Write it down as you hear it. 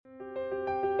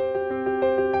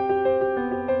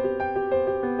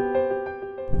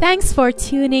Thanks for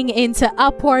tuning into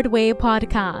Upward Way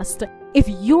Podcast. If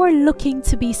you're looking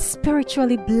to be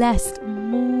spiritually blessed,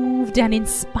 moved, and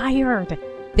inspired,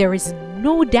 there is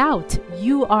no doubt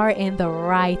you are in the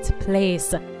right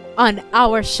place. On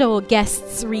our show,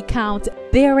 guests recount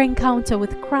their encounter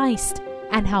with Christ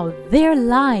and how their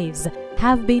lives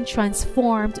have been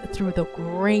transformed through the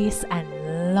grace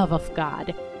and love of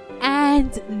God.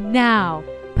 And now,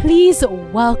 please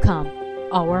welcome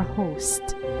our host.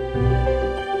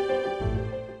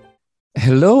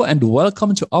 Hello and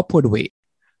welcome to Upward Way.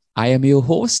 I am your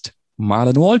host,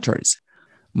 Marlon Walters.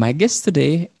 My guest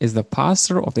today is the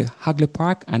pastor of the Hagley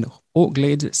Park and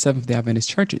Oakglade Seventh-day Adventist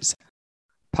churches,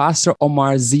 Pastor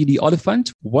Omar Zidi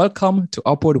Oliphant. Welcome to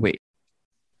Upward Way.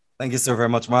 Thank you so very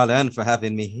much, Marlon, for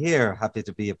having me here. Happy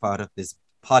to be a part of this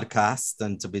podcast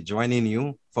and to be joining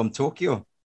you from Tokyo,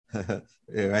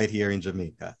 right here in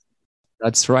Jamaica.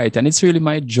 That's right. And it's really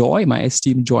my joy, my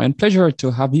esteemed joy and pleasure to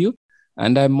have you.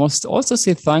 And I must also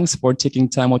say thanks for taking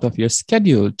time out of your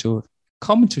schedule to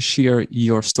come to share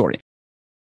your story.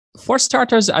 For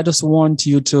starters, I just want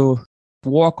you to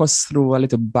walk us through a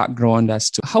little background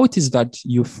as to how it is that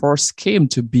you first came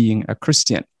to being a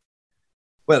Christian.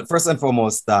 Well, first and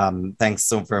foremost, thanks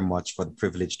so very much for the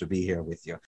privilege to be here with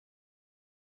you.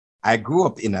 I grew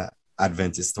up in an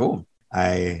Adventist home.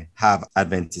 I have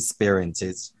Adventist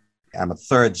parentage. I'm a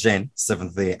third-gen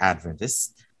Seventh-day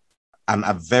Adventist. I'm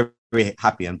a very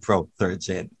happy and proud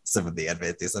third-gen Seventh-day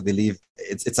Adventist. I believe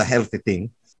it's a healthy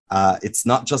thing. It's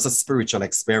not just a spiritual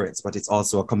experience, but it's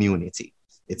also a community.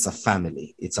 It's a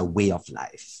family. It's a way of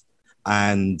life.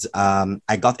 And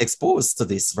I got exposed to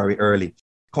this very early.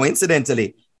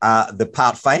 Coincidentally, the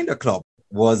Pathfinder Club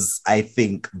was, I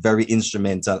think, very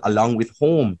instrumental, along with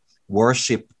home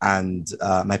worship and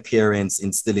my parents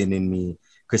instilling in me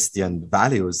Christian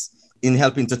values, in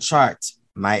helping to chart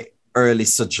my early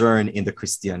sojourn in the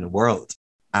Christian world.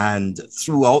 And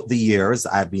throughout the years,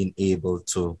 I've been able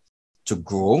to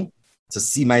grow, to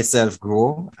see myself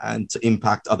grow, and to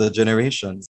impact other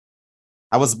generations.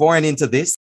 I was born into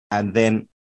this, and then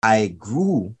I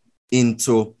grew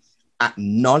into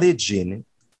acknowledging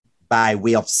by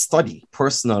way of study,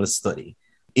 personal study,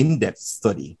 in-depth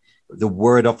study, the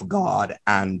word of God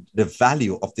and the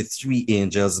value of the three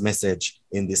angels' message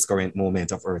in this current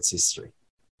moment of Earth's history.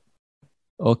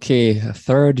 Okay,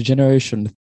 third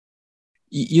generation.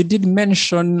 You did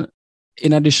mention,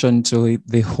 in addition to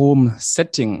the home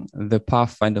setting, the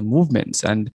Pathfinder movements,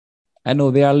 and I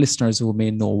know there are listeners who may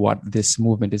know what this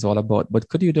movement is all about, but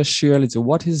could you just share a little,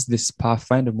 what is this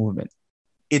Pathfinder movement?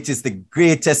 It is the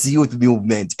greatest youth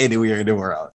movement anywhere in the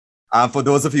world. For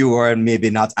those of you who are maybe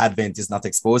not Adventists, not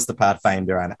exposed to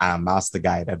Pathfinder and Master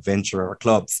Guide Adventurer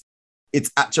clubs,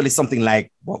 it's actually something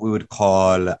like what we would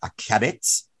call a cadet,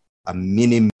 a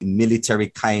mini military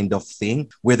kind of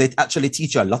thing, where they actually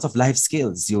teach you a lot of life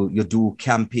skills. You do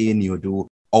camping, you do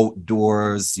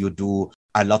outdoors, you do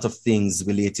a lot of things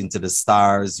relating to the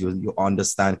stars, you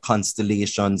understand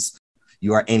constellations.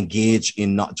 You are engaged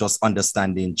in not just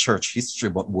understanding church history,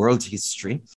 but world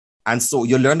history. And so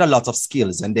you learn a lot of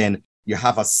skills, and then you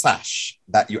have a sash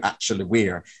that you actually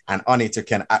wear. And on it, you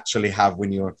can actually have,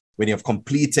 when you've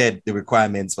completed the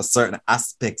requirements for certain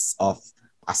aspects of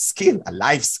a skill, a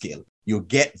life skill, you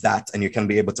get that and you can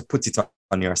be able to put it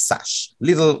on your sash.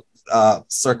 Little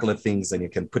circular things, and you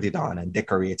can put it on and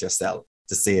decorate yourself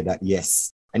to say that,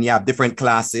 yes. And you have different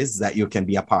classes that you can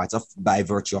be a part of by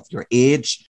virtue of your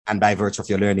age and by virtue of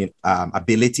your learning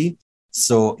ability.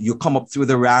 So you come up through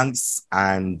the ranks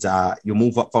and you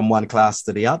move up from one class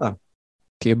to the other.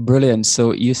 Okay, brilliant.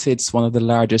 So you say it's one of the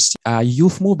largest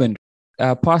youth movement.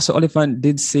 Pastor Oliphant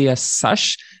did say a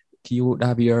sash. You would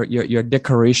have your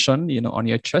decoration, on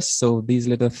your chest. So these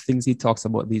little things he talks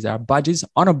about, these are badges,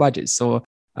 honor badges. So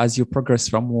as you progress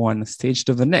from one stage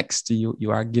to the next,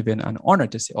 you are given an honor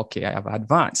to say, okay, I have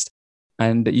advanced.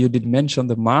 And you did mention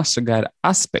the Master Guide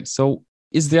aspect. So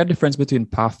is there a difference between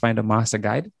Pathfinder and Master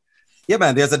Guide? Yeah,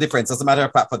 man, there's a difference. As a matter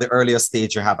of fact, for the earlier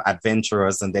stage, you have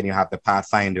adventurers, and then you have the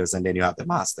Pathfinders, and then you have the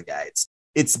Master Guides.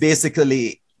 It's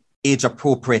basically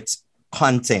age-appropriate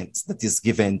content that is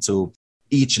given to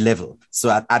each level. So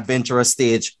at adventurer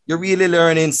stage, you're really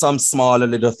learning some smaller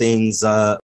little things.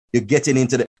 You're getting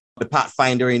into the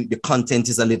Pathfinder, and the content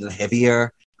is a little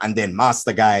heavier. And then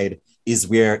Master Guide is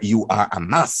where you are a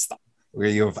master, where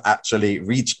you've actually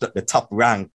reached the top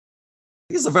rank.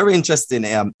 It's a very interesting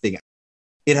thing.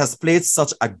 It has played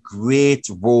such a great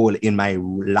role in my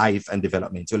life and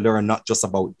development. You learn not just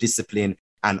about discipline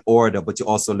and order, but you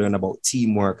also learn about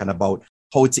teamwork and about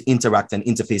how to interact and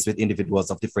interface with individuals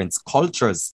of different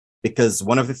cultures. Because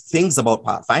one of the things about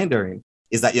Pathfindering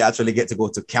is that you actually get to go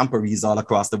to camporees all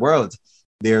across the world.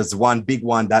 There's one big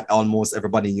one that almost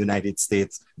everybody in the United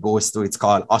States goes to. It's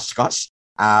called Oshkosh,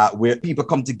 where people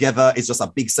come together. It's just a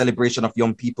big celebration of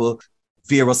young people,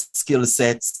 various skill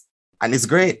sets, and it's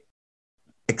great,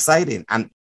 exciting. And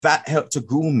that helped to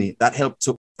groom me. That helped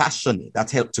to fashion me.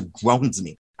 That helped to ground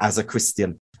me as a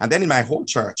Christian. And then in my home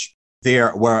church,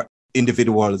 there were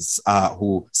individuals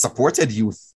who supported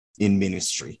youth in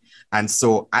ministry. And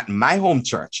so at my home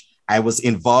church, I was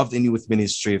involved in youth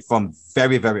ministry from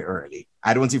very, very early.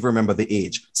 I don't even remember the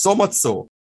age. So much so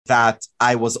that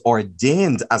I was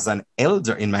ordained as an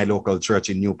elder in my local church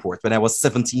in Newport when I was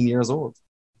 17 years old.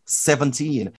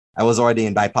 17. I was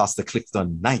ordained by Pastor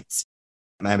Clifton Knight.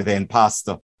 And I'm then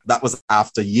pastor. That was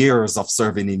after years of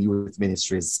serving in youth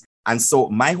ministries. And so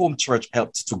my home church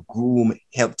helped to groom,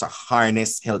 helped to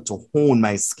harness, helped to hone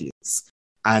my skills,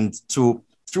 and to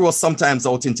throw us sometimes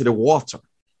out into the water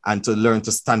and to learn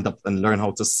to stand up and learn how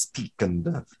to speak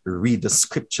and read the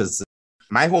scriptures.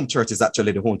 My home church is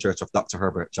actually the home church of Dr.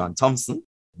 Herbert John Thompson,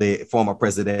 the former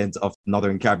president of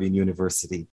Northern Caribbean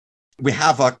University. We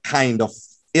have a kind of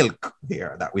ilk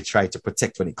there that we try to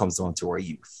protect when it comes down to our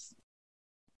youth.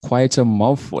 Quite a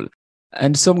mouthful.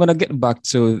 And so I'm going to get back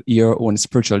to your own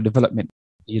spiritual development.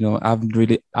 I haven't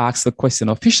really asked the question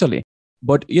officially,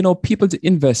 but, people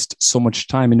invest so much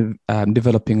time in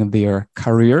developing their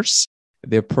careers.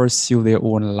 They pursue their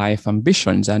own life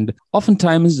ambitions. And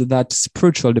oftentimes that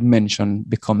spiritual dimension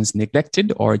becomes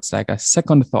neglected, or it's like a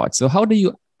second thought. So how do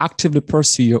you actively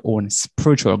pursue your own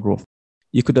spiritual growth?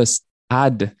 You could just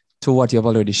add to what you've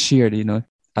already shared,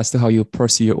 as to how you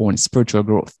pursue your own spiritual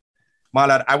growth.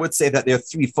 Marlon, I would say that there are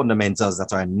three fundamentals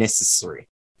that are necessary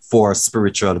for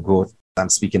spiritual growth. I'm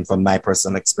speaking from my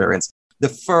personal experience. The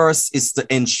first is to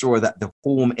ensure that the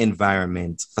home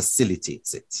environment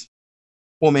facilitates it.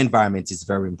 Home environment is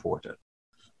very important.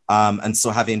 And so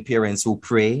having parents who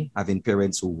pray, having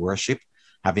parents who worship,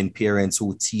 having parents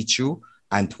who teach you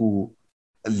and who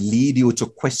lead you to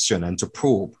question and to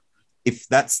probe, if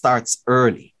that starts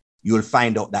early, you'll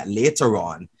find out that later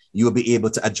on, you'll be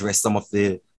able to address some of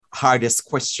the hardest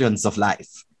questions of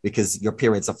life because your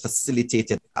parents have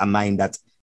facilitated a mind that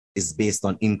is based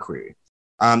on inquiry.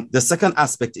 The second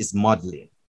aspect is modeling.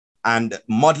 And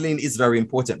modeling is very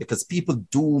important because people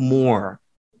do more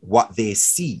what they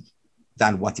see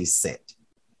than what is said.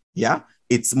 Yeah,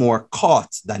 it's more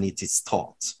caught than it is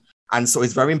taught. And so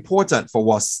it's very important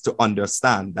for us to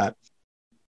understand that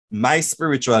my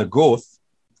spiritual growth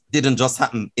didn't just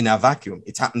happen in a vacuum.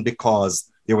 It happened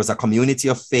because there was a community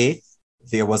of faith.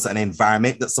 There was an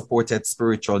environment that supported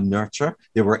spiritual nurture.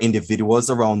 There were individuals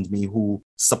around me who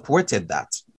supported that.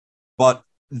 But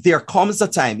there comes a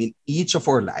time in each of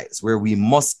our lives where we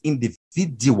must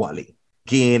individually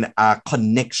gain a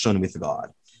connection with God.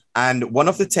 And one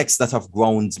of the texts that have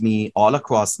grounded me all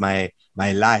across my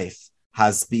life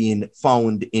has been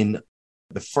found in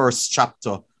the first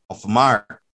chapter of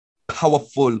Mark.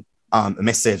 Powerful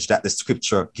message that the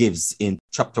scripture gives in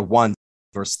chapter 1,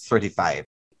 verse 35.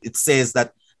 It says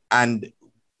that, and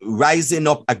rising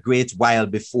up a great while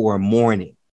before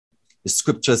morning, the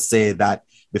scriptures say that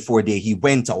before day he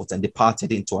went out and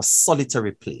departed into a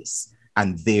solitary place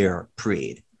and there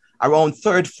prayed. Around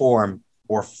third form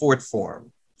or fourth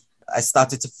form, I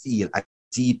started to feel a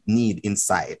deep need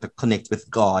inside to connect with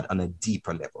God on a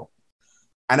deeper level.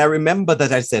 And I remember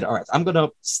that I said, all right, I'm going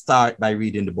to start by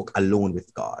reading the book Alone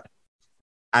with God.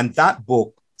 And that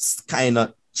book kind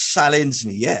of challenged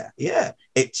me. Yeah.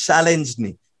 It challenged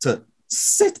me to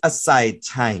set aside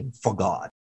time for God.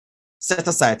 Set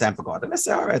aside time for God. And I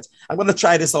said, all right, I'm going to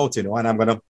try this out, and I'm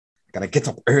going to get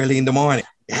up early in the morning.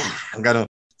 Yeah, I'm going to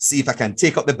see if I can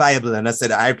take up the Bible. And I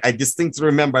said, I distinctly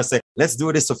remember, I said, let's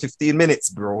do this for 15 minutes,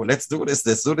 bro. Let's do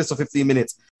this for 15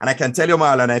 minutes. And I can tell you,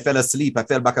 Marlon, I fell asleep. I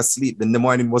fell back asleep. In the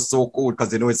morning was so cold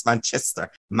because, it's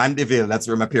Manchester, Mandeville. That's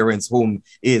where my parents' home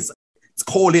is. It's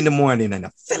cold in the morning and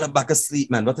I fell back asleep,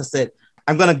 man. But I said,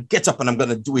 I'm going to get up and I'm going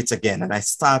to do it again. And I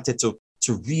started to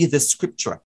read the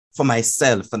scripture for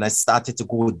myself. And I started to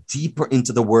go deeper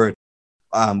into the word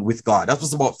with God. That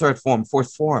was about third form,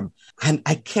 fourth form. And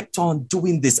I kept on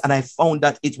doing this. And I found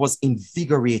that it was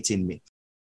invigorating me.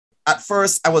 At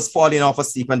first, I was falling off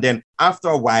asleep. And then after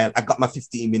a while, I got my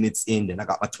 15 minutes in. Then I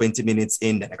got my 20 minutes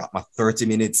in. Then I got my 30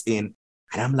 minutes in.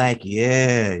 And I'm like,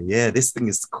 yeah, this thing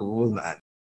is cool, man.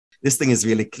 This thing is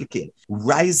really clicking.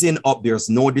 Rising up, there's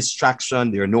no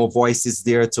distraction. There are no voices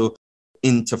there to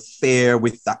interfere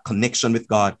with that connection with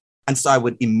God. And so I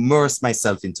would immerse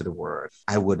myself into the word.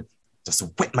 I would just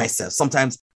wet myself.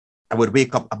 Sometimes I would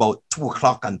wake up about 2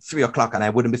 o'clock and 3 o'clock and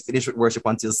I wouldn't be finished with worship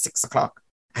until 6 o'clock.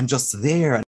 I'm just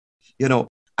there,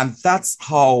 and that's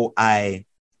how I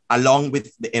along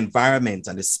with the environment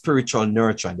and the spiritual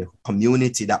nurture and the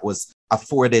community that was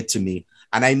afforded to me.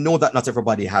 And I know that not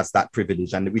everybody has that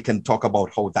privilege, and we can talk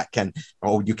about how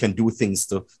you can do things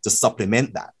to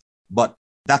supplement that. But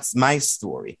that's my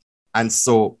story. And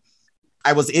so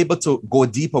I was able to go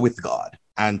deeper with God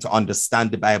and to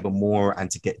understand the Bible more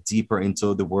and to get deeper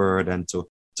into the word and to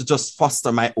just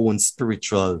foster my own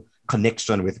spiritual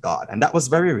connection with God. And that was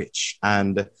very rich.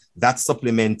 And that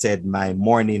supplemented my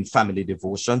morning family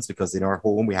devotions, because in our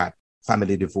home we had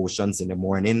family devotions in the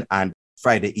morning, and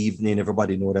Friday evening,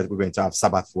 everybody know that we're going to have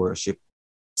Sabbath worship.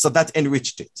 So that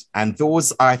enriched it. And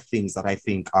those are things that I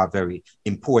think are very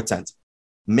important.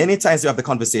 Many times we have the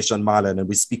conversation, Marlon, and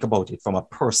we speak about it from a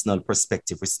personal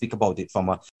perspective. We speak about it from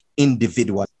an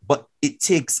individual, but it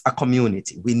takes a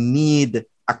community. We need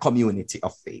a community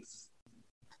of faith.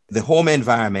 The home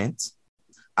environment,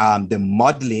 the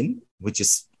modeling, which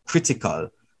is critical.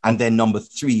 And then number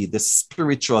 3,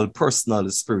 the personal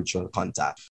spiritual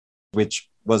contact, which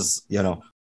was,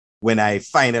 when I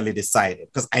finally decided,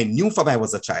 because I knew from I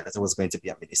was a child that I was going to be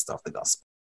a minister of the gospel.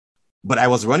 But I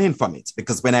was running from it,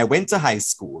 because when I went to high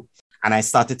school and I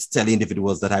started to tell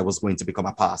individuals that I was going to become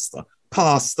a pastor,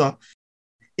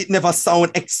 it never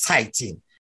sounded exciting.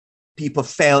 People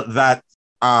felt that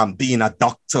being a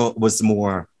doctor was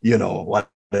more,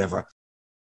 whatever.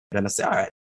 Then I said, all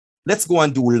right, let's go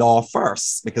and do law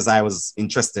first, because I was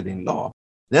interested in law.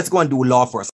 Let's go and do law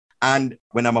first. And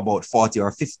when I'm about 40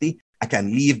 or 50, I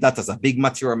can leave that as a big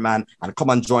mature man and come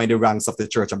and join the ranks of the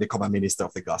church and become a minister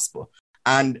of the gospel.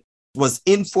 And it was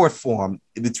in fourth form,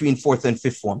 between fourth and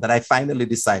fifth form, that I finally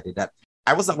decided that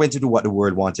I was not going to do what the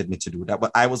world wanted me to do,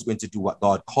 but I was going to do what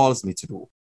God calls me to do.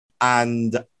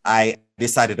 And I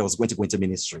decided I was going to go into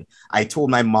ministry. I told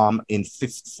my mom in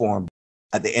fifth form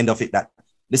at the end of it that,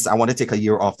 listen, I want to take a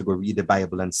year off to go read the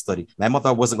Bible and study. My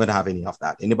mother wasn't going to have any of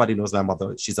that. Anybody knows my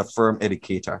mother, she's a firm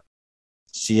educator.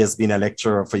 She has been a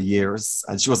lecturer for years,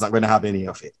 and she was not going to have any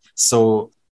of it.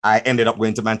 So I ended up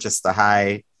going to Manchester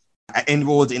High. I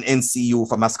enrolled in NCU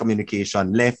for mass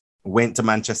communication, left, went to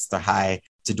Manchester High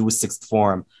to do sixth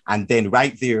form. And then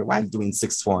right there, while doing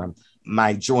sixth form,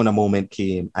 my Jonah moment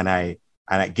came, and I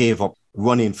gave up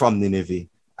running from Nineveh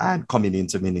and coming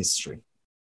into ministry.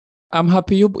 I'm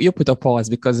happy you put a pause,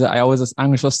 because I was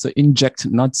anxious to inject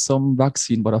not some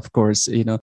vaccine, but of course,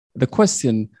 the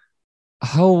question,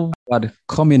 how God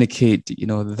communicate,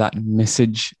 that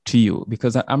message to you?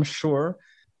 Because I'm sure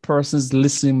persons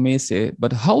listening may say,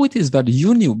 but how it is that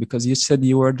you knew? Because you said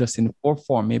you were just in fourth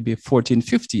form, maybe 14,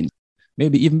 15,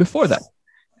 maybe even before that.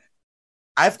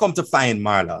 I've come to find,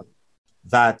 Marlon,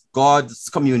 that God's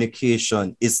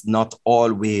communication is not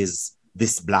always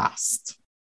this blast.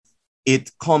 It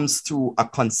comes through a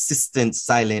consistent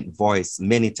silent voice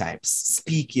many times,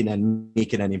 speaking and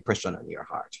making an impression on your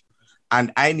heart.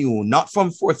 And I knew, not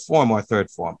from fourth form or third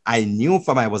form, I knew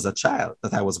from I was a child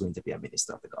that I was going to be a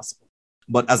minister of the gospel.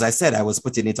 But as I said, I was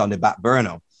putting it on the back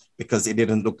burner because it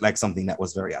didn't look like something that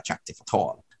was very attractive at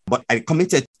all. But I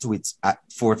committed to it at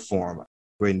fourth form,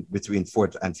 between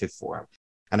fourth and fifth form.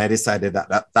 And I decided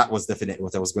that was definitely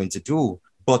what I was going to do.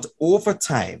 But over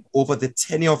time, over the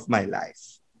tenure of my life,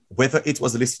 whether it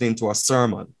was listening to a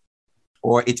sermon,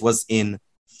 or it was in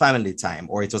family time,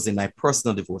 or it was in my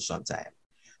personal devotion time,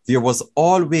 there was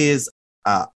always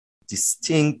a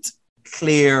distinct,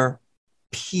 clear,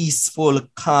 peaceful,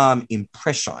 calm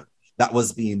impression that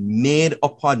was being made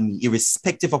upon me,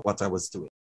 irrespective of what I was doing.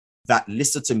 That,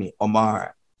 listen to me,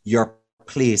 Omar, your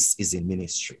place is in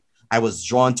ministry. I was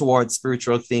drawn towards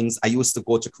spiritual things. I used to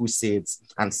go to crusades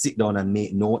and sit down and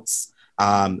make notes.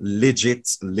 Legit.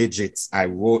 I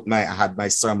had my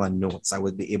sermon notes. I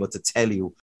would be able to tell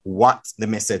you what the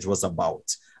message was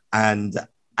about. And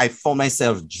I found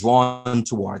myself drawn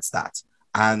towards that.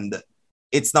 And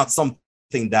it's not something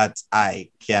that I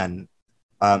can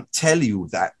tell you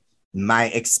that my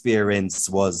experience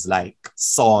was like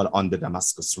Saul on the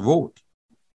Damascus Road.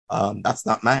 That's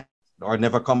not mine. Or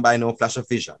never come by no flash of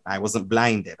vision. I wasn't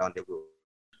blinded on the road.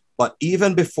 But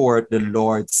even before the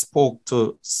Lord spoke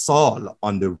to Saul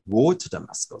on the road to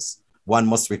Damascus, one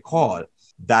must recall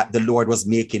that the Lord was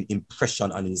making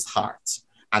impression on his heart.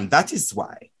 And that is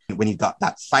why when he got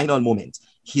that final moment,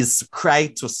 his cry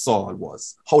to Saul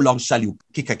was, "How long shall you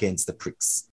kick against the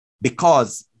pricks?"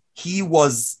 Because he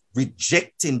was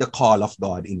rejecting the call of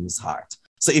God in his heart.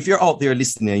 So if you're out there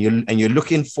listening and you're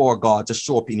looking for God to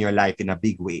show up in your life in a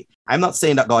big way, I'm not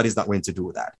saying that God is not going to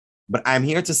do that. But I'm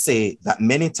here to say that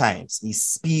many times he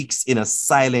speaks in a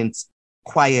silent,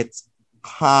 quiet,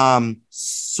 calm,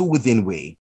 soothing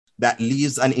way that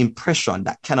leaves an impression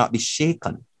that cannot be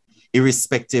shaken,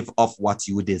 irrespective of what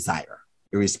you desire,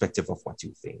 irrespective of what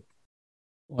you think.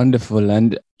 Wonderful.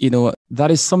 And, that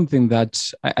is something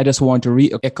that I just want to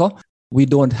re-echo. We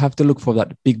don't have to look for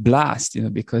that big blast,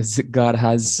 because God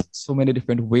has so many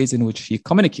different ways in which he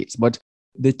communicates. But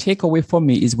the takeaway for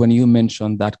me is when you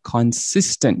mention that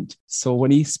consistent. So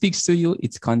when he speaks to you,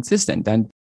 it's consistent. And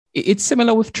it's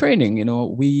similar with training.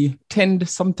 We tend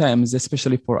sometimes,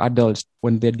 especially for adults,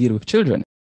 when they deal with children,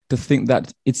 to think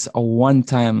that it's a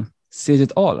one-time says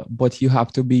it all, but you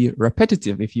have to be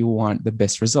repetitive if you want the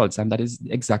best results. And that is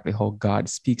exactly how God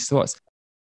speaks to us.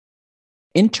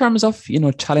 In terms of,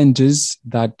 challenges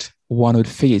that one would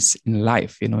face in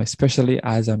life, especially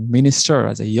as a minister,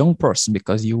 as a young person,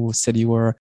 because you said you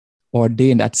were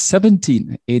ordained at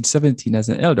age 17 as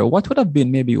an elder, what would have been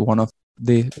maybe one of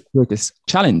the greatest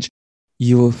challenge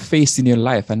you faced in your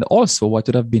life? And also what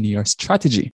would have been your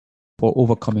strategy for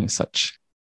overcoming such?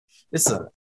 Listen,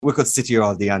 we could sit here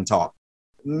all day and talk.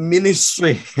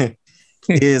 Ministry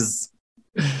is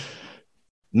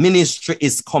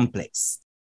complex.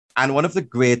 And one of the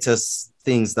greatest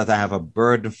things that I have a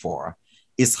burden for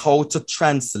is how to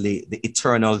translate the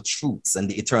eternal truths and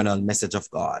the eternal message of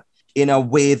God in a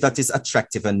way that is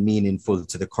attractive and meaningful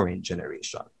to the current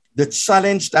generation. The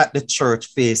challenge that the church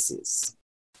faces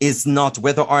is not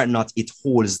whether or not it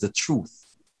holds the truth,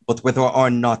 but whether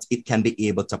or not it can be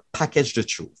able to package the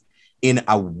truth in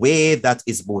a way that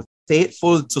is both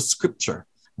faithful to scripture,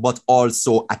 but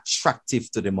also attractive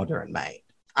to the modern mind.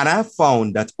 And I've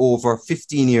found that over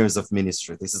 15 years of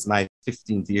ministry, this is my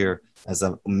 15th year as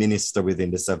a minister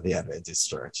within the Seventh-day Adventist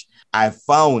Church, I've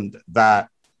found that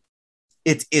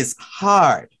it is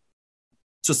hard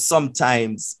to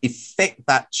sometimes effect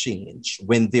that change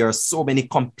when there are so many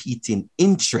competing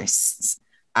interests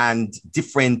and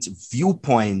different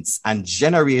viewpoints and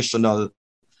generational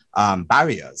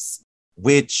barriers,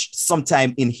 which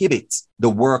sometimes inhibit the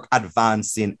work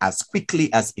advancing as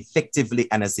quickly, as effectively,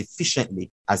 and as efficiently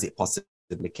as it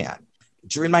possibly can.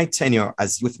 During my tenure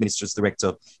as Youth Ministers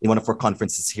Director in one of our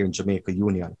conferences here in Jamaica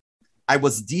Union, I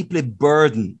was deeply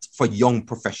burdened for young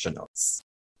professionals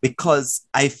because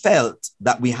I felt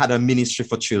that we had a ministry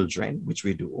for children, which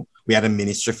we do. We had a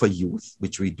ministry for youth,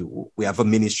 which we do. We have a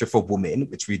ministry for women,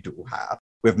 which we do have.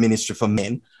 We have ministry for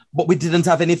men, but we didn't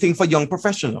have anything for young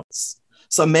professionals.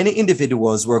 So many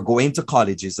individuals were going to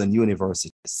colleges and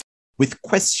universities with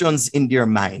questions in their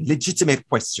mind, legitimate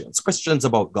questions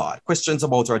about God, questions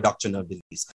about our doctrinal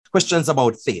beliefs, questions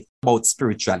about faith, about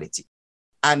spirituality.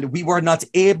 And we were not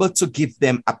able to give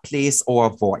them a place or a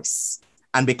voice.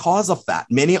 And because of that,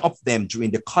 many of them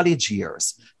during the college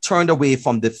years turned away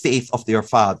from the faith of their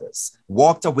fathers,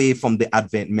 walked away from the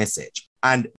Advent message.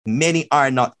 And many are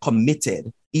not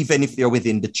committed, even if they're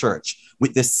within the church,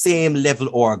 with the same level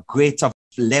or greater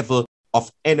level of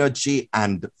energy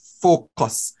and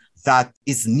focus that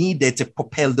is needed to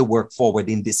propel the work forward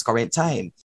in this current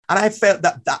time. And I felt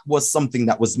that that was something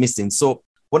that was missing. So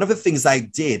one of the things I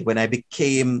did when I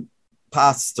became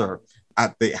pastor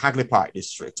at the Hagley Park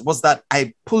District was that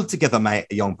I pulled together my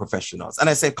young professionals and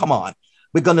I said, come on,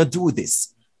 we're going to do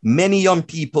this. Many young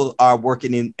people are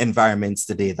working in environments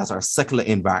today that are secular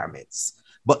environments,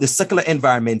 but the secular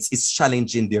environments is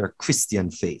challenging their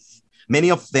Christian faith. Many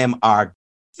of them are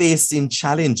facing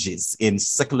challenges in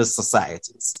secular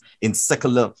societies, in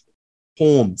secular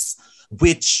homes,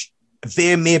 which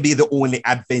they may be the only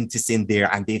Adventists in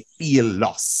there and they feel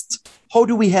lost. How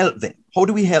do we help them? How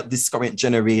do we help this current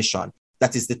generation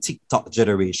that is the TikTok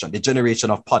generation, the generation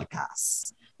of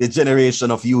podcasts, the generation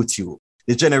of YouTube,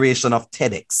 the generation of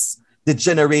TEDx, the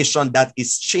generation that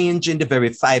is changing the very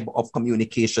fiber of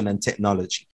communication and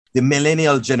technology, the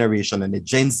millennial generation and the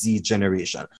Gen Z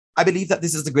generation? I believe that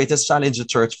this is the greatest challenge the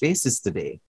church faces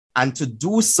today. And to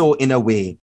do so in a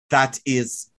way that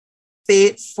is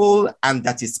faithful and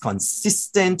that is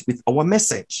consistent with our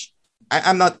message.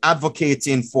 I'm not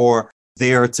advocating for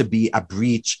there to be a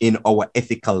breach in our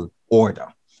ethical order.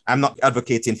 I'm not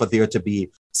advocating for there to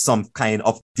be some kind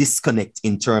of disconnect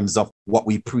in terms of what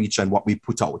we preach and what we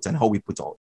put out and how we put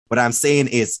out. What I'm saying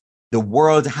is the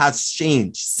world has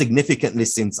changed significantly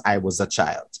since I was a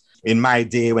child. In my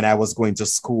day, when I was going to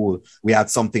school, we had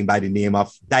something by the name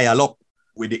of dial-up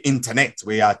with the internet.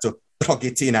 We had to plug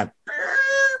it in and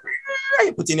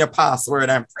you put in your password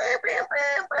and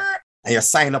you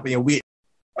sign up and you wait.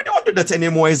 We don't do that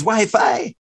anymore. It's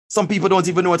Wi-Fi. Some people don't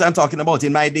even know what I'm talking about.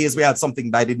 In my days, we had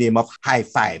something by the name of High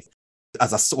Five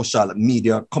as a social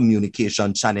media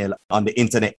communication channel on the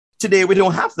internet. Today, we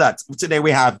don't have that. Today, we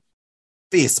have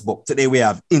Facebook. Today, we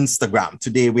have Instagram.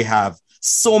 Today, we have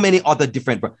so many other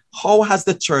different. How has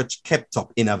the church kept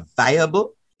up in a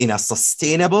viable, in a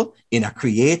sustainable, in a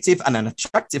creative and an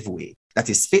attractive way that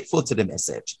is faithful to the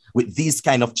message with these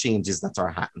kind of changes that are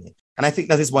happening. And I think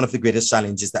that is one of the greatest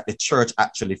challenges that the church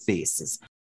actually faces.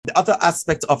 The other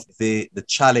aspect of the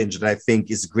challenge that I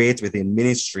think is great within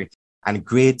ministry and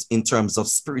great in terms of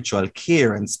spiritual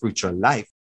care and spiritual life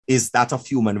is that of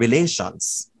human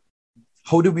relations.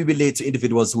 How do we relate to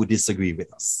individuals who disagree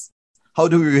with us? How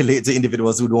do we relate to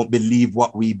individuals who don't believe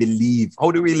what we believe?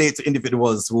 How do we relate to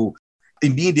individuals who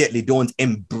immediately don't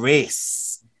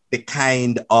embrace the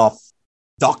kind of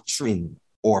doctrine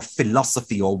or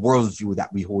philosophy or worldview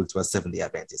that we hold to as Seventh-day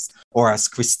Adventists or as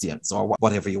Christians or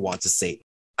whatever you want to say?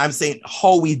 I'm saying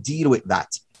how we deal with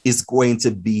that is going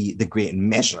to be the great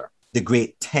measure, the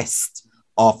great test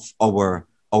of our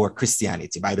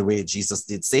Christianity. By the way, Jesus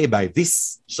did say, by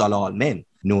this shall all men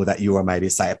know that you are my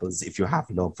disciples if you have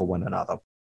love for one another.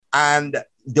 And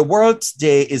the world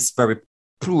today is very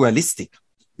pluralistic.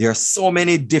 There are so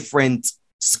many different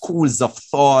schools of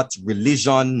thought,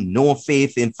 religion, no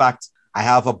faith. In fact, I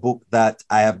have a book that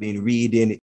I have been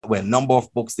reading, well, a number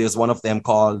of books. There's one of them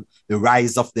called The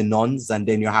Rise of the Nuns, and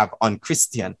then you have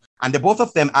Unchristian. And the both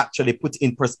of them actually put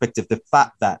in perspective the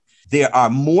fact that there are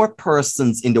more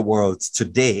persons in the world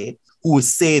today who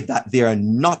say that they are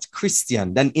not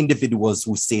Christian than individuals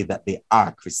who say that they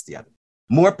are Christian.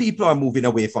 More people are moving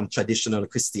away from traditional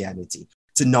Christianity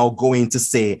to now going to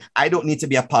say, I don't need to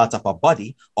be a part of a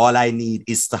body. All I need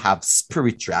is to have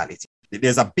spirituality.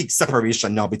 There's a big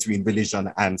separation now between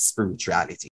religion and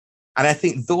spirituality. And I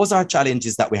think those are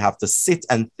challenges that we have to sit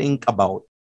and think about,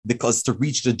 because to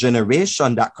reach the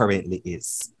generation that currently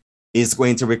is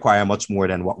going to require much more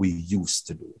than what we used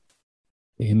to do.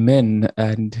 Amen.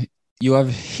 And you have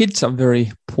hit a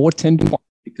very potent point,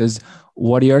 because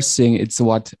what you're saying, it's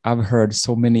what I've heard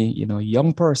so many,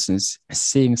 young persons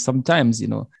saying sometimes,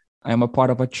 I am a part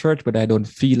of a church, but I don't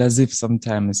feel as if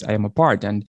sometimes I am a part.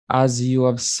 And as you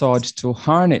have sought to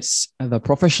harness the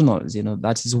professionals,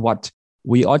 that is what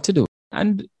we ought to do.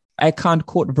 And I can't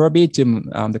quote verbatim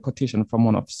the quotation from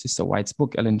one of Sister White's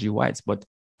book, Ellen G. White's, but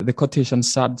the quotation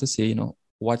started to say,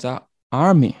 what an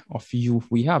army of youth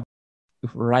we have.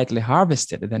 If rightly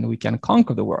harvested, then we can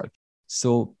conquer the world.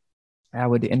 So I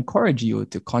would encourage you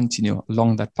to continue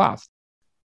along that path.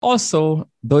 Also,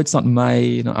 though it's not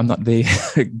I'm not the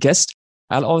guest,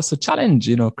 I'll also challenge,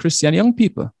 Christian young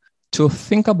people to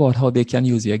think about how they can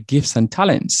use their gifts and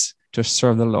talents to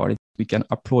serve the Lord. We can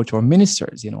approach our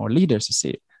ministers, our leaders to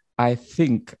say, I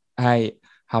think I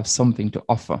have something to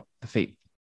offer the faith.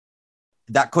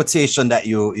 That quotation that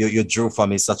you drew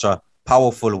from is such a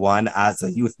powerful one. As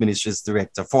a youth ministries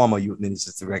director, former youth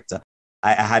ministries director,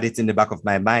 I had it in the back of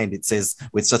my mind. It says,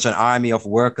 with such an army of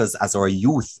workers as our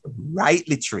youth,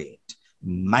 rightly trained,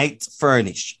 might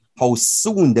furnish, how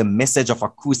soon the message of a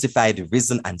crucified,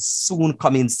 risen, and soon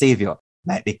coming Savior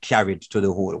might be carried to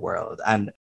the whole world.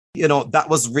 And, that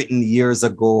was written years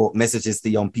ago, messages to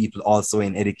young people also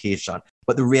in education.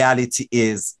 But the reality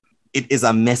is, it is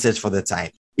a message for the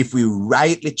time. If we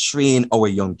rightly train our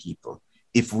young people,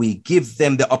 if we give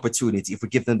them the opportunity, if we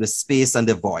give them the space and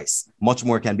the voice, much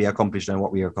more can be accomplished than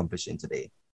what we are accomplishing today.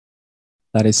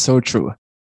 That is so true.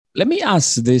 Let me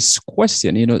ask this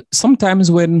question.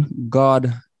 Sometimes when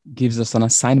God gives us an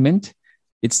assignment,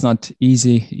 it's not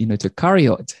easy, to carry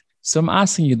out. So I'm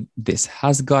asking you this.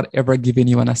 Has God ever given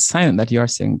you an assignment that you are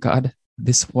saying, God,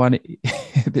 this one,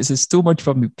 this is too much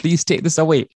for me. Please take this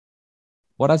away.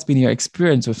 What has been your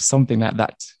experience with something like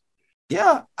that?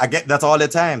 Yeah, I get that all the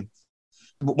time.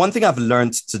 But one thing I've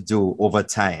learned to do over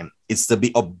time is to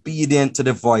be obedient to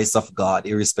the voice of God,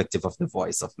 irrespective of the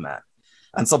voice of man.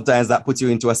 And sometimes that puts you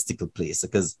into a sticky place,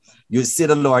 because you see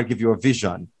the Lord give you a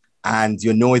vision and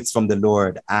it's from the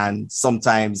Lord. And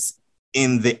sometimes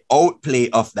in the outplay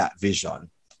of that vision,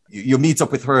 you meet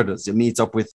up with hurdles, you meet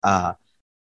up with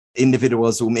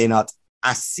individuals who may not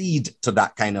accede to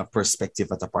that kind of perspective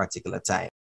at a particular time.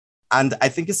 And I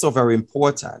think it's so very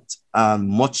important,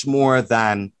 much more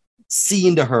than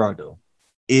seeing the hurdle,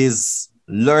 is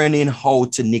learning how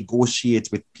to negotiate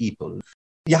with people.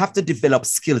 You have to develop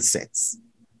skill sets.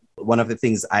 One of the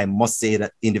things I must say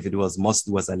that individuals must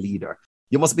do as a leader,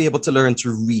 you must be able to learn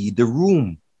to read the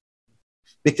room.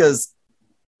 Because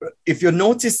if you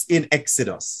notice in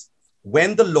Exodus,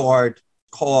 when the Lord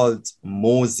called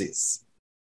Moses,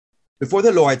 before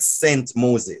the Lord sent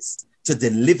Moses to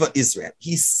deliver Israel,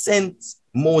 he sent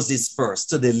Moses first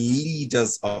to the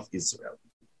leaders of Israel.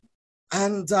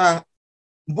 And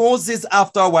Moses,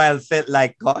 after a while, felt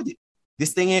like, God,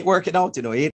 this thing ain't working out,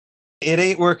 it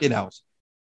ain't working out.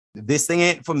 This thing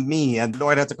ain't for me. And the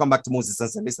Lord had to come back to Moses and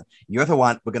say, listen, you're the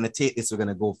one, we're going to take this, we're going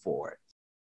to go forward.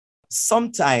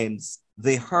 Sometimes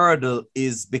the hurdle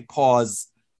is because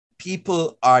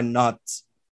people are not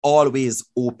always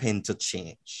open to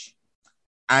change.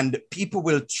 And people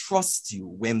will trust you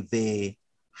when they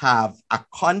have a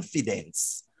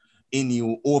confidence in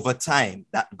you over time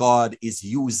that God is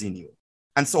using you.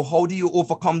 And so how do you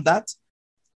overcome that?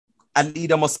 A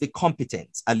leader must be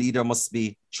competent. A leader must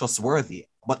be trustworthy.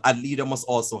 But a leader must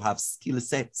also have skill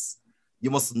sets. You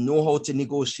must know how to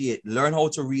negotiate, learn how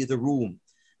to read the room,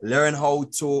 learn how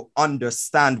to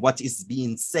understand what is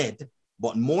being said,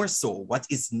 but more so what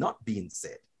is not being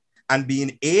said. And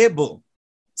being able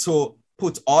to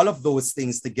put all of those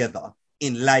things together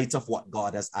in light of what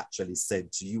God has actually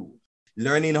said to you.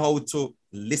 Learning how to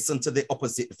listen to the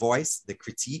opposite voice, the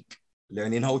critique,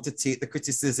 learning how to take the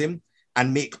criticism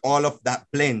and make all of that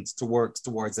blend to work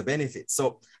towards a benefit.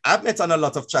 So I've met on a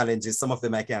lot of challenges. Some of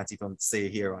them I can't even say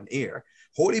here on air,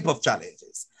 whole heap of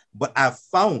challenges. But I've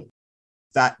found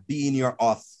that being your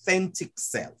authentic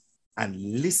self and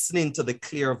listening to the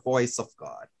clear voice of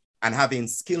God and having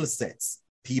skill sets,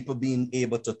 people being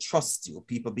able to trust you,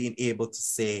 people being able to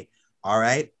say, all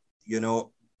right, you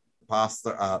know,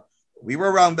 Pastor, we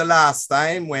were wrong the last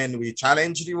time when we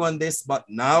challenged you on this, but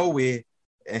now we're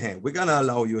going to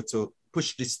allow you to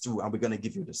push this through and we're going to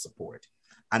give you the support.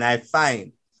 And I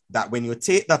find that when you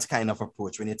take that kind of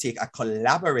approach, when you take a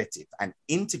collaborative and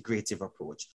integrative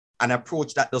approach, an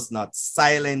approach that does not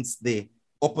silence the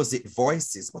opposite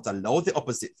voices, but allow the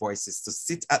opposite voices to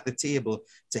sit at the table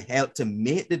to help to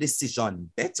make the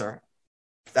decision better,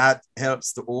 that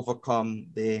helps to overcome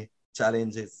the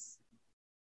challenges.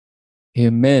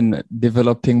 Amen.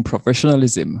 Developing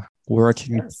professionalism,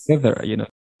 working together, you know.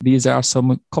 These are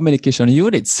some communication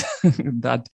units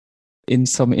that in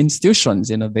some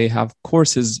institutions, you know, they have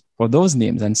courses for those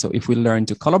names. And so if we learn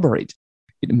to collaborate,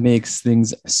 it makes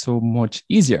things so much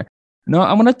easier. Now,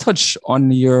 I want to touch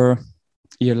on your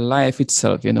life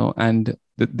itself, you know, and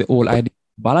the whole idea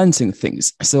of balancing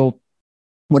things. So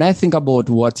when I think about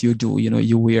what you do, you know,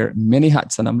 you wear many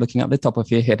hats, and I'm looking at the top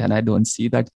of your head and I don't see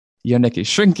that your neck is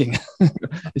shrinking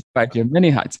despite your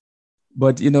many hats.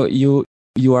 But, you know, you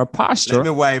are a pastor. Let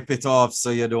me wipe it off so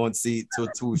you don't see it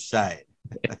too shine.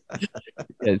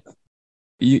 Yes.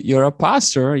 You're a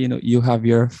pastor, you know, you have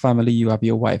your family, you have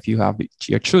your wife, you have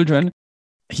your children.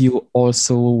 You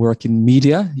also work in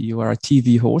media. You are a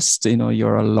TV host, you know,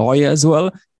 you're a lawyer as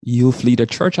well. You lead a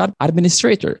church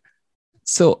administrator.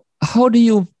 So how do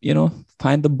you, you know,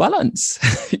 find the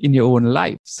balance in your own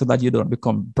life so that you don't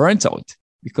become burnt out?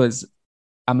 Because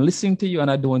I'm listening to you and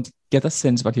I don't get a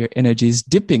sense that your energy is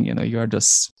dipping. You know, you're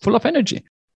just full of energy.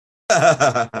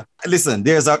 Listen,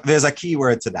 there's a key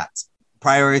word to that.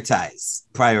 Prioritize.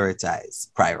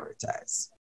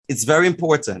 It's very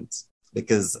important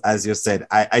because, as you said,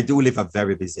 I do live a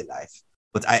very busy life,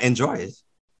 but I enjoy it.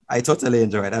 I totally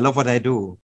enjoy it. I love what I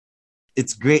do.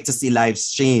 It's great to see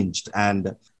lives changed.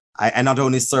 And I not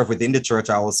only serve within the church,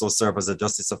 I also serve as a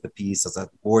justice of the peace, as a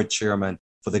board chairman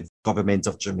for the government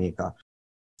of Jamaica.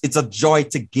 It's a joy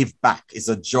to give back. It's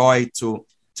a joy to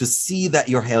see that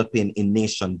you're helping in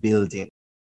nation building.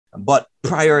 But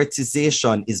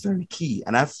prioritization is very key.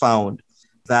 And I've found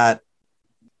that,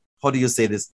 how do you say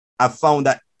this? I've found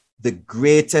that the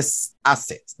greatest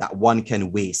asset that one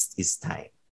can waste is time.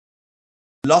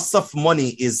 Loss of money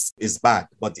is bad,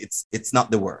 but it's not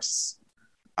the worst.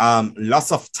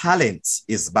 Loss of talent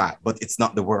is bad, but it's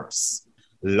not the worst.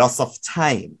 Loss of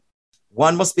time.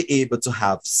 One must be able to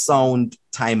have sound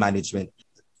time management.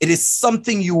 It is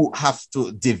something you have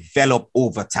to develop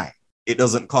over time. It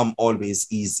doesn't come always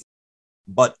easy,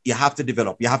 but you have to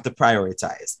develop, you have to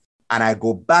prioritize. And I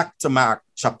go back to Mark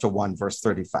chapter 1, verse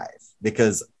 35,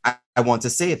 because I want to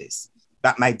say this,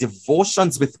 that my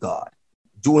devotions with God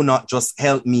do not just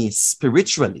help me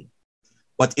spiritually,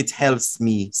 but it helps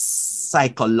me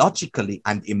psychologically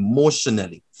and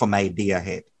emotionally for my day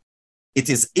ahead. It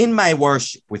is in my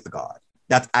worship with God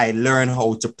that I learn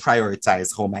how to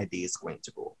prioritize how my day is going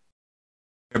to go.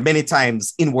 Many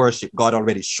times in worship, God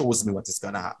already shows me what is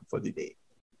going to happen for the day.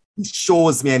 He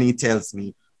shows me and he tells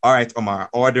me, all right, Omar,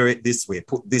 order it this way,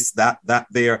 put this, that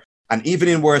there. And even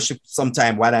in worship,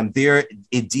 sometime while I'm there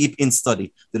deep in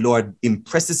study, the Lord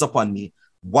impresses upon me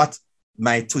what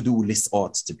my to-do list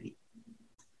ought to be.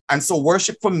 And so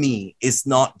worship for me is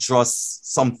not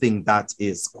just something that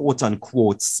is quote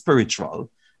unquote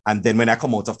spiritual. And then when I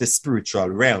come out of the spiritual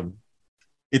realm,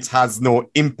 it has no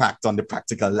impact on the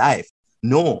practical life.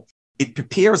 No, it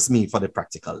prepares me for the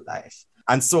practical life.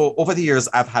 And so over the years,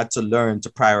 I've had to learn to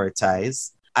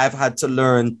prioritize. I've had to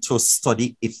learn to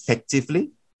study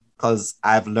effectively, because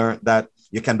I've learned that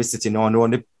you can be sitting on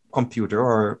the computer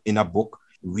or in a book,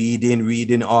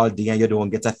 reading all day, and you don't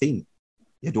get a thing.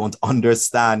 You don't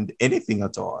understand anything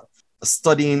at all.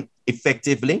 Studying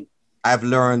effectively I've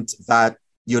learned that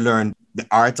you learn the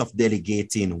art of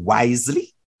delegating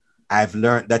wisely. I've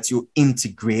learned that you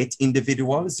integrate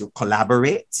individuals, you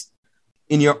collaborate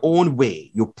in your own way.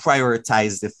 You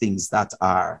prioritize the things that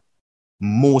are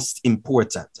most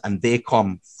important, and they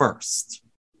come first,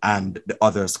 and the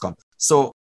others come.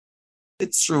 So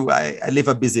it's true. I live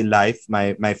a busy life.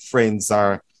 My friends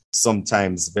are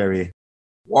sometimes very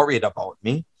worried about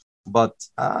me, but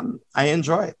I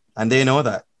enjoy it, and they know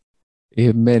that.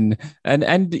 Amen.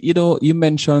 And you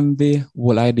mentioned the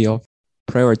whole idea of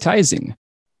prioritizing.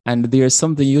 And there's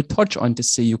something you touch on to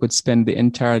say you could spend the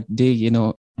entire day,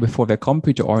 before the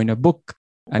computer or in a book,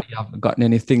 and you haven't gotten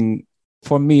anything.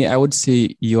 For me, I would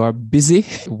say you are busy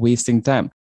wasting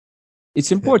time.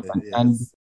 It's important. Yes. And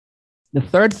the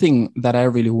third thing that I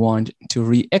really want to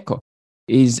re-echo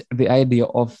is the idea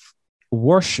of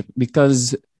worship,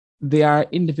 because there are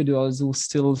individuals who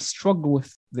still struggle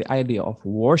with the idea of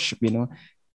worship.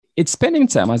 It's spending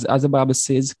time, as the Bible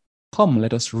says, come,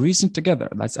 let us reason together.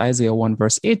 That's Isaiah 1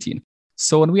 verse 18.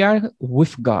 So when we are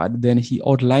with God, then he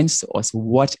outlines to us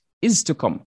what is to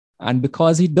come. And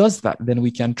because he does that, then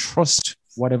we can trust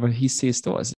whatever he says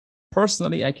to us.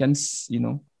 Personally, I can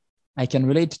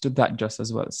relate to that just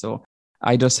as well. So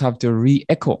I just have to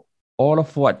re-echo all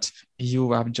of what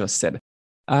you have just said.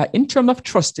 In terms of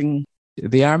trusting,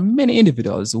 there are many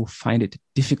individuals who find it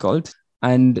difficult,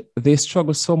 and they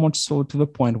struggle so much so to the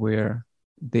point where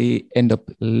they end up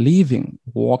leaving,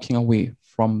 walking away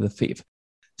from the faith.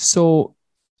 So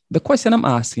the question I'm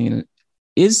asking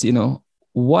is,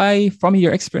 why, from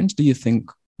your experience, do you think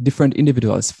different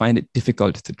individuals find it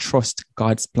difficult to trust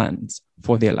God's plans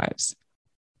for their lives?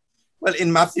 Well,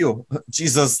 in Matthew,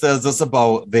 Jesus tells us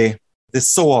about the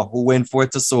sower who went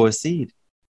forth to sow a seed.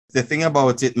 The thing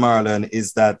about it, Marlon,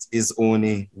 is that is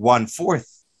only 1/4.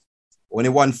 Only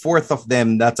 1/4 of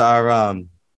them that are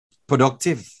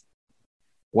productive.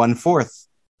 1/4.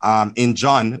 In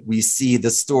John, we see the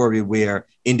story where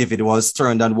individuals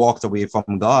turned and walked away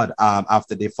from God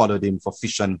after they followed him for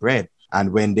fish and bread.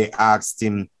 And when they asked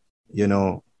him,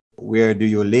 where do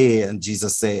you lay? And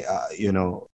Jesus said,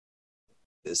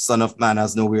 the Son of Man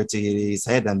has nowhere to lay his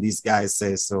head. And these guys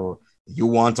say, so you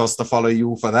want us to follow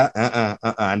you for that?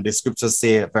 And the scriptures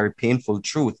say a very painful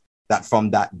truth that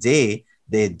from that day,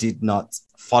 they did not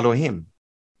follow him.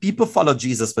 People follow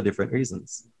Jesus for different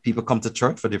reasons. People come to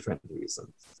church for different reasons.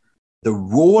 The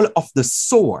role of the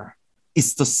sower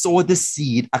is to sow the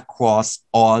seed across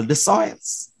all the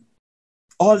soils.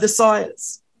 All the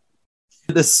soils.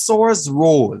 The sower's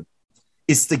role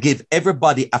is to give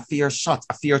everybody a fair shot,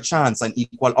 a fair chance, and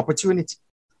equal opportunity.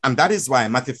 And that is why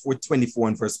Matthew 4:24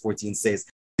 and verse 14 says,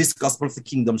 this gospel of the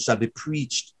kingdom shall be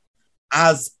preached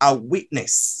as a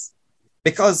witness.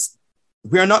 Because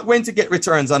we are not going to get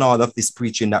returns on all of this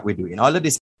preaching that we're doing. All of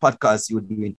this podcast you're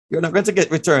doing, you're not going to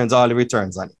get returns, all the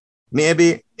returns on it.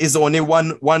 Maybe it's only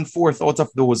 1/4 out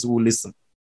of those who listen.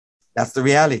 That's the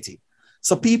reality.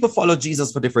 So people follow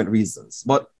Jesus for different reasons.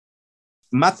 But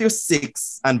Matthew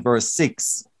 6 and verse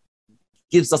 6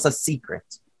 gives us a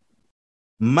secret.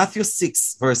 Matthew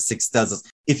 6 verse 6 tells us,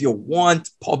 if you want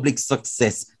public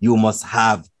success, you must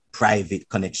have private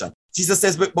connection. Jesus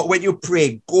says, but when you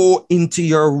pray, go into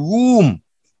your room,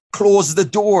 close the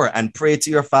door, and pray to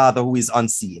your Father who is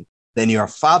unseen. Then your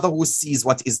Father who sees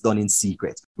what is done in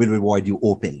secret will reward you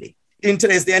openly. In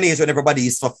today's day and age, when everybody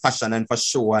is for fashion and for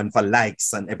show and for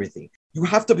likes and everything, you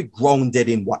have to be grounded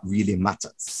in what really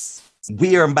matters.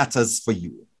 Where matters for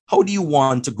you? How do you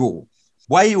want to grow?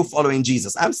 Why are you following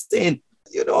Jesus? I'm saying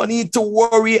you don't need to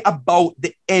worry about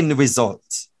the end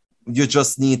result. You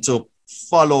just need to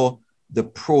follow the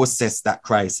process that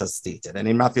Christ has stated. And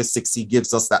in Matthew 6, he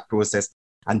gives us that process.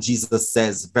 And Jesus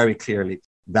says very clearly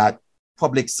that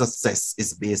public success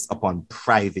is based upon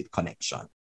private connection.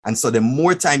 And so the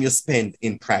more time you spend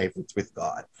in private with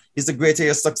God, is the greater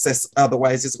your success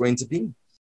otherwise is going to be,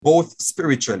 both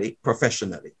spiritually,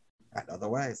 professionally, and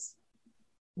otherwise.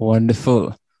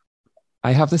 Wonderful.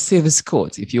 I have to say this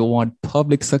quote: if you want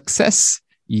public success,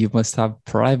 you must have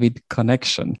private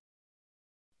connection.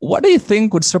 What do you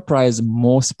think would surprise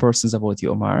most persons about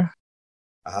you, Omar?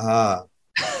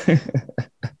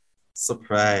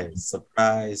 Surprise.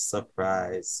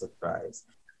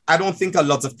 I don't think a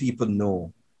lot of people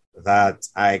know that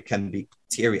I can be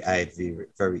teary-eyed very,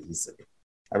 very easily.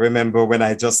 I remember when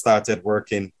I just started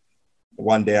working,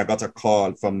 one day I got a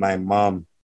call from my mom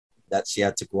that she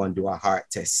had to go and do a heart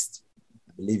test.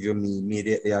 Believe you me,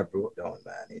 immediately I broke down,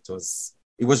 man. It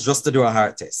was just to do a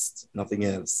heart test, nothing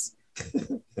else.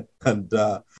 And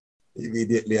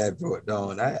immediately I broke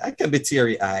down. I can be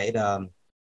teary-eyed.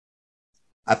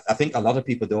 I think a lot of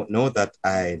people don't know that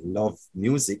I love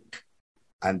music.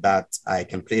 and that I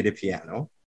can play the piano.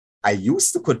 I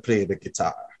used to could play the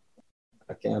guitar.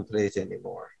 I can't play it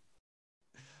anymore.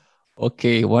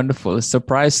 Okay, wonderful.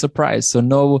 Surprise, surprise. So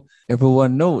now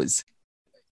everyone knows.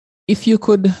 If you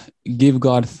could give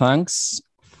God thanks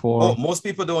for... Most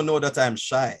people don't know that I'm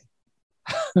shy.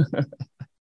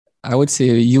 I would say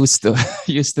used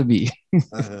to be.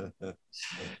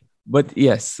 But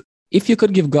yes, if you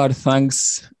could give God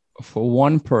thanks for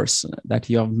one person that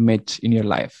you have met in your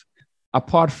life,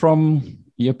 apart from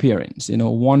your parents,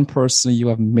 one person you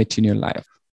have met in your life,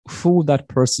 who would that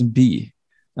person be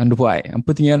and why? I'm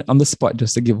putting you on the spot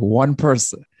just to give one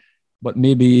person, but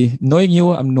maybe knowing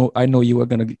you, I know you are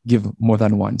going to give more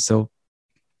than one. So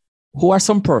who are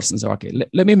some persons? Okay,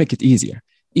 let me make it easier.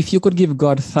 If you could give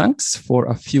God thanks for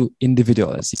a few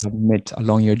individuals you have met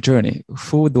along your journey,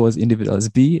 who would those individuals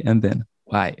be and then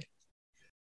why?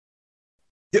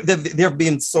 There have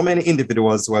been so many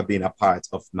individuals who have been a part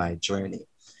of my journey.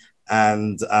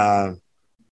 And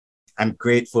I'm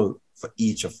grateful for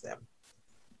each of them.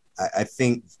 I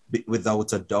think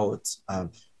without a doubt,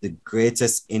 the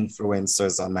greatest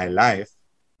influencers on my life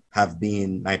have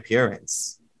been my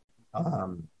parents.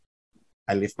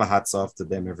 I lift my hats off to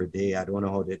them every day. I don't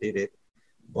know how they did it,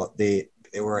 but they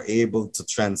were able to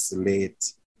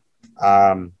translate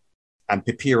and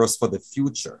prepare us for the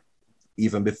future,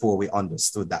 even before we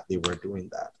understood that they were doing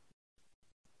that.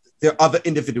 There are other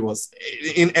individuals.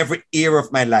 In every era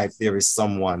of my life, there is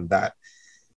someone that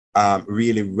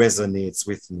really resonates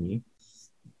with me.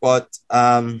 But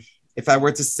if I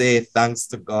were to say thanks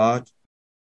to God,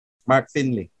 Mark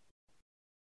Finley.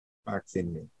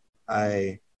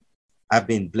 I've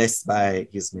been blessed by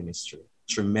his ministry,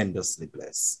 tremendously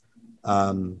blessed.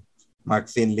 Mark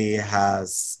Finley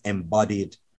has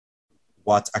embodied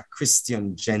what a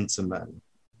Christian gentleman,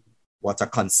 what a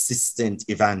consistent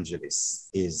evangelist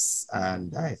is.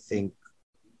 And I think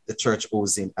the church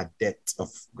owes him a debt of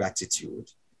gratitude.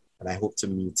 And I hope to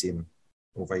meet him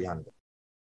over yonder.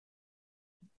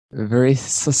 Very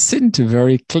succinct,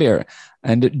 very clear.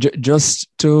 And just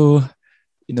to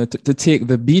take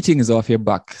the beatings off your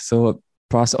back. So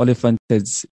Pastor Oliphant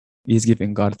says he's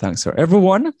giving God thanks for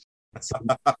everyone.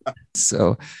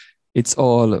 So it's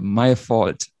all my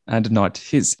fault and not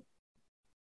his.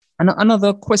 And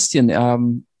another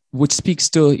question, which speaks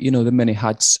to, the many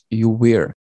hats you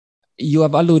wear. You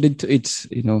have alluded to it,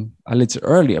 a little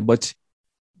earlier, but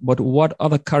what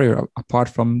other career apart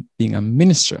from being a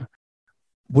minister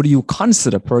would you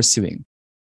consider pursuing?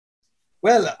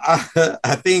 Well,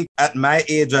 I think at my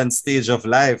age and stage of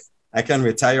life, I can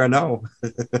retire now.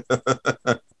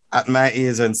 At my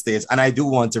age and stage, and I do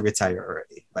want to retire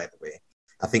early, by the way.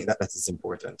 I think that is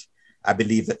important. I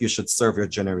believe that you should serve your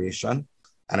generation,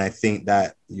 and I think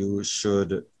that you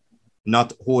should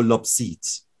not hold up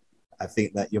seats. I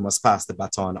think that you must pass the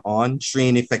baton on,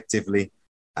 train effectively,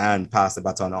 and pass the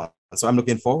baton on. So I'm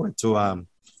looking forward to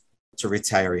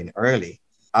retiring early.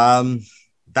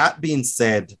 That being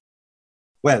said,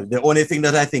 well, the only thing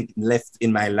that I think left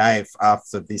in my life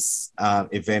after this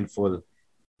eventful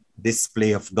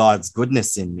display of God's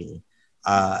goodness in me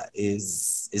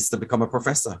is to become a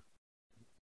professor.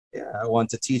 Yeah, I want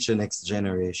to teach the next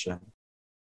generation,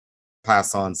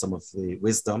 pass on some of the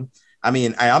wisdom. I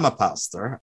mean, I am a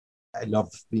pastor. I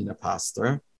love being a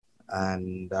pastor,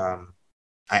 and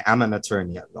I am an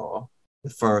attorney at law, the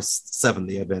first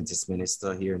Seventh-day Adventist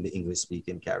minister here in the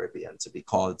English-speaking Caribbean to be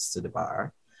called to the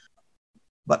bar.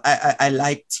 But I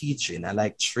like teaching, I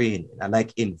like training, I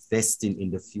like investing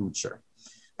in the future,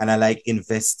 and I like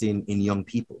investing in young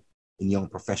people, in young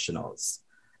professionals.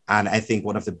 And I think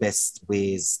one of the best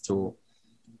ways to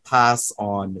pass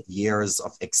on years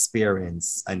of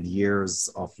experience and years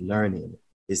of learning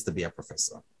is to be a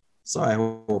professor. So I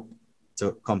hope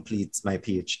to complete my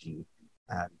PhD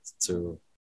and to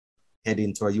head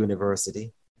into a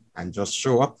university and just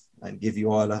show up and give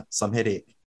you all some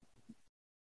headache.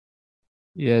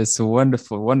 Yes,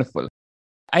 wonderful, wonderful.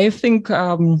 I think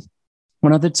one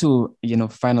of the two,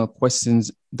 final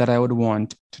questions that I would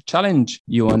want to challenge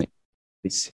you on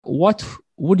is, what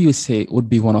would you say would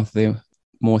be one of the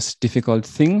most difficult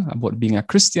thing about being a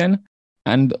Christian?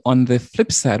 And on the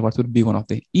flip side, what would be one of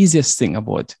the easiest thing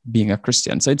about being a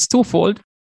Christian? So it's twofold.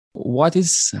 What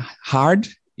is hard,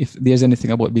 if there's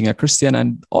anything about being a Christian,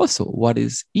 and also what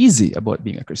is easy about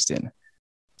being a Christian?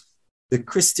 The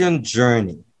Christian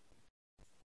journey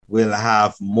will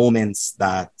have moments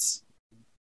that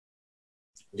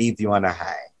leave you on a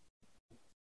high,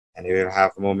 and it will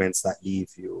have moments that leave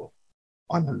you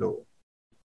on a low.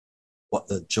 But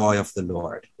the joy of the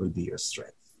Lord will be your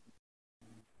strength.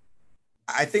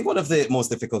 I think one of the most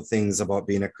difficult things about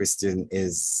being a Christian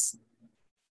is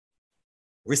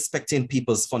respecting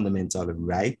people's fundamental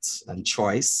right and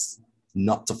choice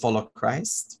not to follow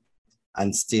Christ,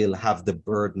 and still have the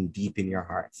burden deep in your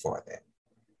heart for them.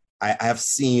 I have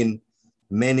seen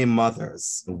many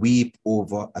mothers weep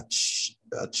over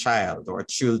a child or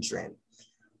children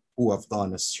who have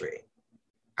gone astray,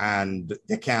 and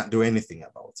they can't do anything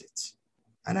about it.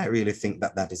 And I really think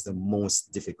that that is the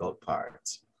most difficult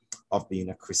part of being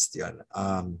a Christian.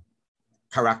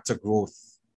 Character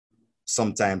growth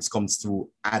sometimes comes through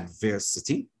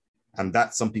adversity, and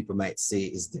that some people might say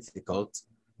is difficult,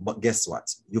 but guess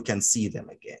what? You can see them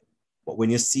again. But when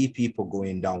you see people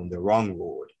going down the wrong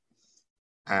road,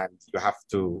 and you have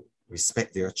to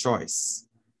respect their choice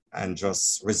and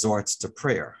just resort to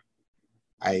prayer,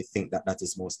 I think that that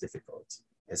is most difficult,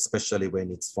 especially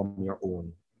when it's from your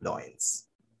own loins.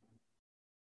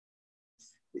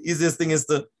 The easiest thing is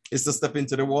to step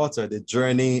into the water. The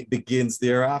journey begins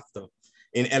thereafter.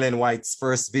 In Ellen White's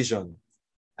first vision,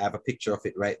 I have a picture of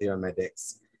it right there on my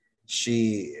desk.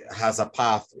 She has a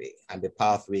pathway, and the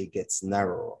pathway gets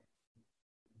narrower.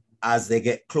 As they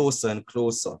get closer and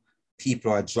closer,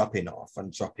 people are dropping off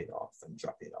and dropping off and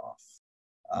dropping off.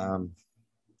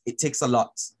 It takes a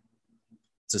lot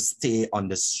to stay on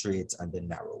the straight and the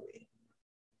narrow way.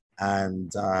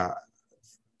 And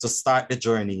to start the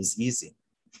journey is easy.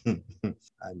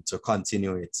 And to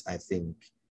continue it, I think,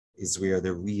 is where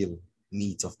the real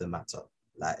meat of the matter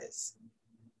lies.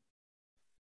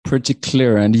 Pretty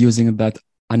clear, and using that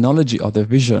analogy of the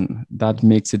vision, that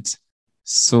makes it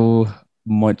so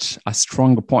much a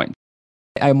stronger point.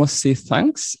 I must say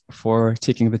thanks for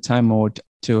taking the time out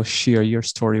to share your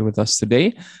story with us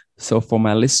today. So for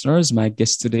my listeners, my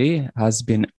guest today has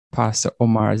been Pastor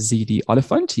Omar Z.D.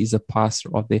 Oliphant. He's a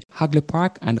pastor of the Hagley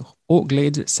Park and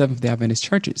Oakglade Seventh-day Adventist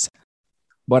churches.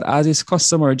 But as is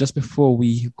customary, just before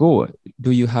we go,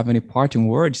 do you have any parting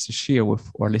words to share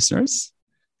with our listeners?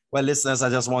 Well, listeners, I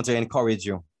just want to encourage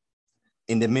you.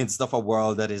 In the midst of a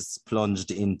world that is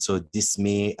plunged into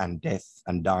dismay and death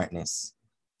and darkness,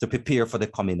 to prepare for the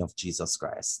coming of Jesus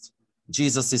Christ.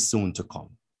 Jesus is soon to come.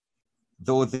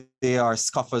 Though they are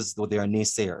scoffers, though they are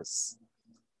naysayers,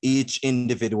 each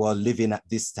individual living at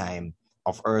this time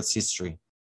of Earth's history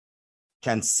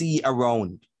can see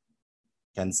around,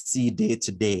 can see day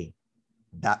to day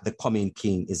that the coming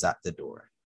King is at the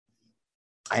door.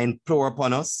 I implore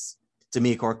upon us to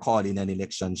make our calling and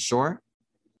election sure,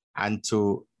 and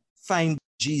to find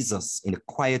Jesus in a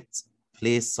quiet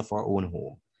place of our own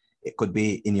home. It could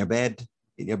be in your bed,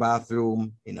 in your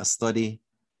bathroom, in a study,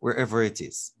 wherever it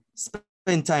is.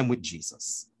 Spend time with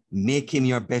Jesus. Make him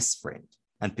your best friend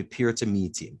and prepare to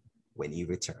meet him when he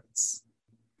returns.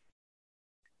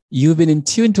 You've been in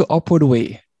tune to Upward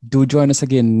Way. Do join us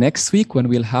again next week when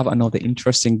we'll have another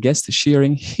interesting guest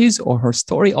sharing his or her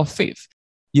story of faith.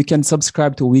 You can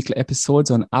subscribe to weekly episodes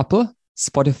on Apple,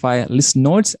 Spotify, Listen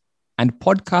Notes, and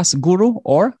Podcast Guru,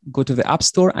 or go to the App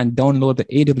Store and download the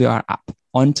AWR app.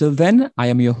 Until then, I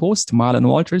am your host, Marlon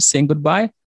Walters, saying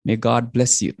goodbye. May God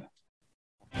bless you.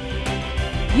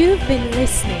 You've been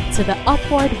listening to the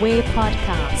Upward Way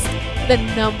podcast, the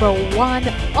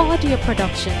 #1 audio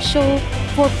production show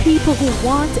for people who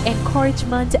want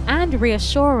encouragement and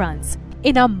reassurance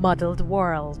in a muddled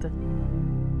world.